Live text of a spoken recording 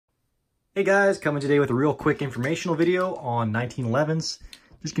Hey guys, coming today with a real quick informational video on 1911s.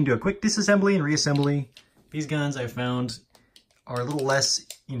 Just gonna do a quick disassembly and reassembly. These guns I found are a little less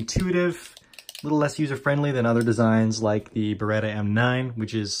intuitive, a little less user-friendly than other designs like the Beretta M9,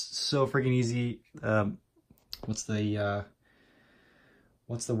 which is so friggin' easy. What's the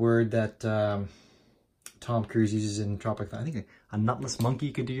word that Tom Cruise uses in Tropic Thunder? I think a nutless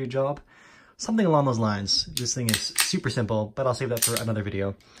monkey could do your job. Something along those lines. This thing is super simple, but I'll save that for another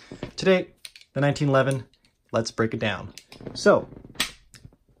video. Today, the 1911, let's break it down. So,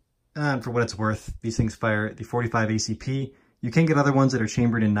 and for what it's worth, these things fire the 45 ACP. You can get other ones that are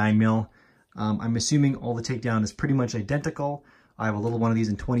chambered in 9mm. I'm assuming all the takedown is pretty much identical. I have a little one of these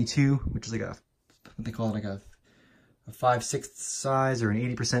in 22, which is like what they call it, like a 5/6 size or an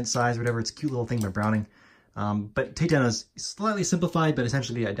 80% size, whatever. It's a cute little thing by Browning. But takedown is slightly simplified, but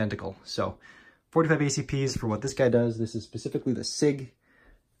essentially identical. So 45 ACPs for what this guy does. This is specifically the Sig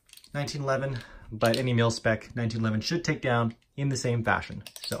 1911, but any mil spec 1911 should take down in the same fashion.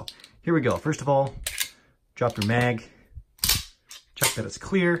 So here we go. First of all, drop your mag, check that it's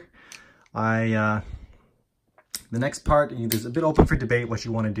clear. The next part, there's a bit open for debate what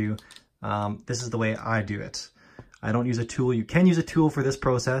you want to do. This is the way I do it. I don't use a tool. You can use a tool for this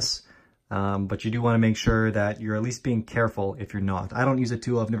process. But you do want to make sure that you're at least being careful if you're not. I don't use a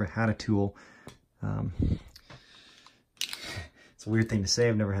tool. I've never had a tool. It's a weird thing to say.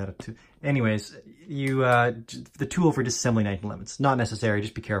 I've never had a tool. Anyways, the tool for disassembling 1911. It's not necessary.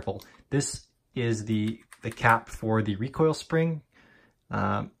 Just be careful. This is the cap for the recoil spring.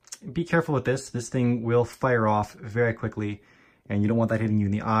 Be careful with this. This thing will fire off very quickly, and you don't want that hitting you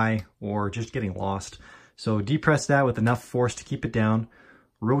in the eye or just getting lost. So depress that with enough force to keep it down.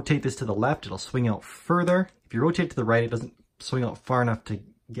 Rotate this to the left, it'll swing out further. If you rotate it to the right, it doesn't swing out far enough to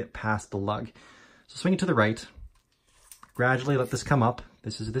get past the lug. So swing it to the right. Gradually let this come up.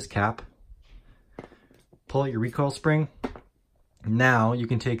 This is this cap. Pull out your recoil spring. Now you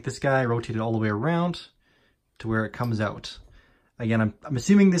can take this guy, rotate it all the way around to where it comes out. Again, I'm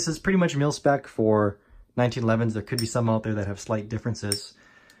assuming this is pretty much mil spec for 1911s. There could be some out there that have slight differences.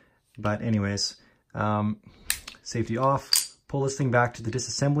 But anyways, safety off. Pull this thing back to the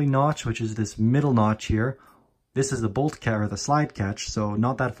disassembly notch, which is this middle notch here. This is the bolt catch or the slide catch, so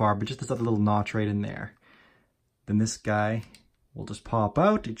not that far, but just this other little notch right in there. Then this guy will just pop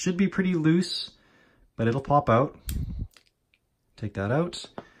out. It should be pretty loose, but it'll pop out. Take that out.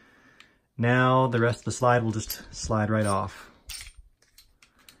 Now the rest of the slide will just slide right off.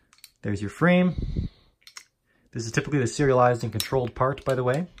 There's your frame. This is typically the serialized and controlled part, by the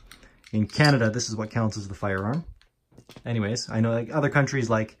way. In Canada, this is what counts as the firearm. Anyways, I know like other countries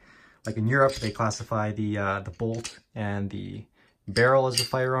like in Europe, they classify the bolt and the barrel as the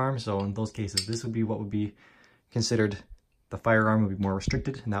firearm. So in those cases, this would be what would be considered the firearm, would be more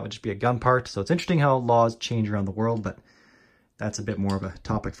restricted, and that would just be a gun part. So it's interesting how laws change around the world, but that's a bit more of a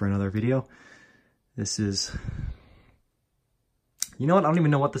topic for another video. This is, you know what? I don't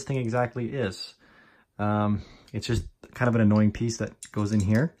even know what this thing exactly is. It's just kind of an annoying piece that goes in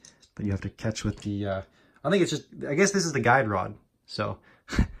here that you have to catch with the, I think it's just, I guess this is the guide rod. So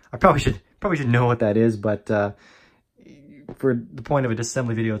I probably should know what that is, but for the point of a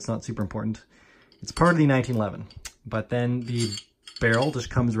disassembly video, it's not super important. It's part of the 1911, but then the barrel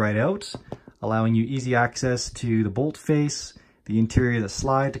just comes right out, allowing you easy access to the bolt face, the interior of the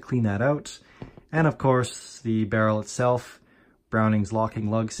slide to clean that out, and of course the barrel itself, Browning's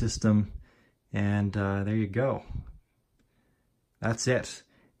locking lug system, and there you go. That's it.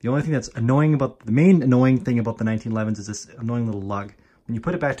 The only thing that's annoying about, the main annoying thing about the 1911s is this annoying little lug. When you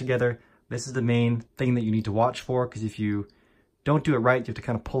put it back together, this is the main thing that you need to watch for, because if you don't do it right, you have to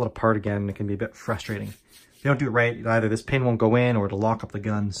kind of pull it apart again, and it can be a bit frustrating. If you don't do it right, either this pin won't go in or it'll lock up the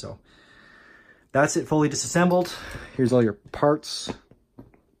gun. So that's it, fully disassembled. Here's all your parts.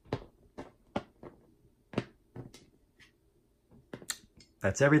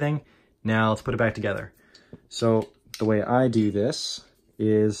 That's everything. Now let's put it back together. So the way I do this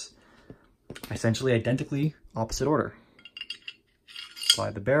is essentially identically opposite order.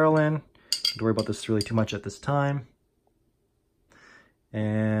 Slide the barrel in. Don't worry about this really too much at this time.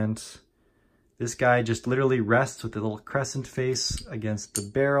 And this guy just literally rests with the little crescent face against the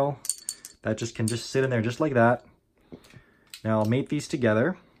barrel. That just can just sit in there just like that. Now I'll mate these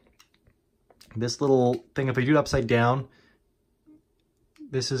together. This little thing, if I do it upside down,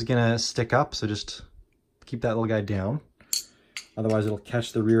 this is gonna stick up, so just keep that little guy down. Otherwise it'll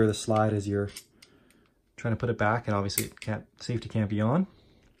catch the rear of the slide as you're trying to put it back, and obviously safety can't be on.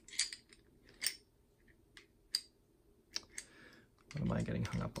 What am I getting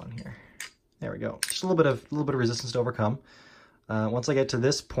hung up on here? There we go. Just a little bit of resistance to overcome. Once I get to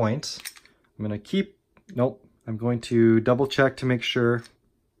this point, I'm going to keep, nope, I'm going to double check to make sure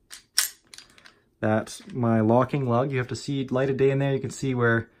that my locking lug, you have to see light of day in there, you can see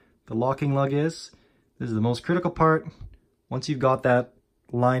where the locking lug is. This is the most critical part. Once you've got that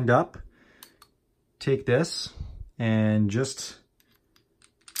lined up, take this and just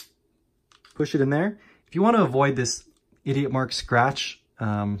push it in there. If you want to avoid this idiot mark scratch,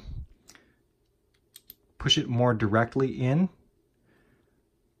 push it more directly in.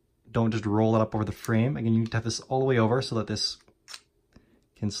 Don't just roll it up over the frame. Again, you need to have this all the way over so that this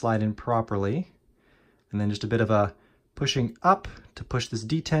can slide in properly. And then just a bit of a pushing up to push this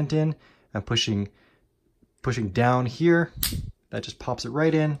detent in, and pushing down here. That just pops it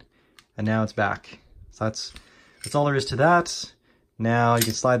right in, and now it's back. So that's all there is to that. Now you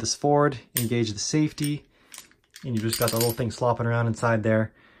can slide this forward, engage the safety, and you've just got the little thing slopping around inside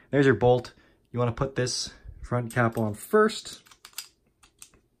there. There's your bolt. You want to put this front cap on first.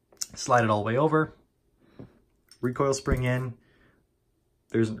 Slide it all the way over. Recoil spring in.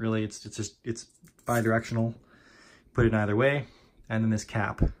 There isn't really, it's bi-directional. Put it either way. And then this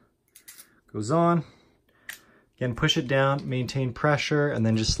cap goes on. Again, push it down, maintain pressure, and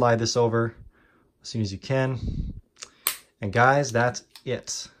then just slide this over as soon as you can. And guys, that's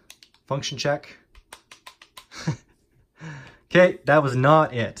it. Function check. Okay, that was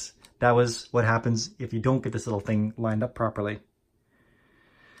not it. That was what happens if you don't get this little thing lined up properly.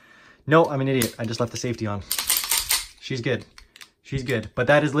 No, I'm an idiot. I just left the safety on. She's good. She's good. But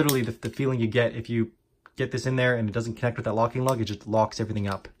that is literally the feeling you get if you get this in there and it doesn't connect with that locking lug. It just locks everything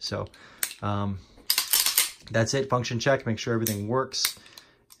up. So that's it. Function check. Make sure everything works.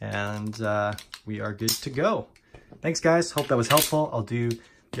 And we are good to go. Thanks, guys. Hope that was helpful. I'll do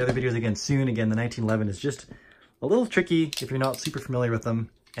the other videos again soon. Again, the 1911 is just a little tricky if you're not super familiar with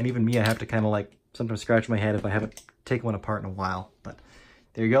them. And even me, I have to kind of like sometimes scratch my head if I haven't taken one apart in a while. But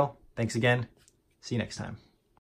there you go. Thanks again. See you next time.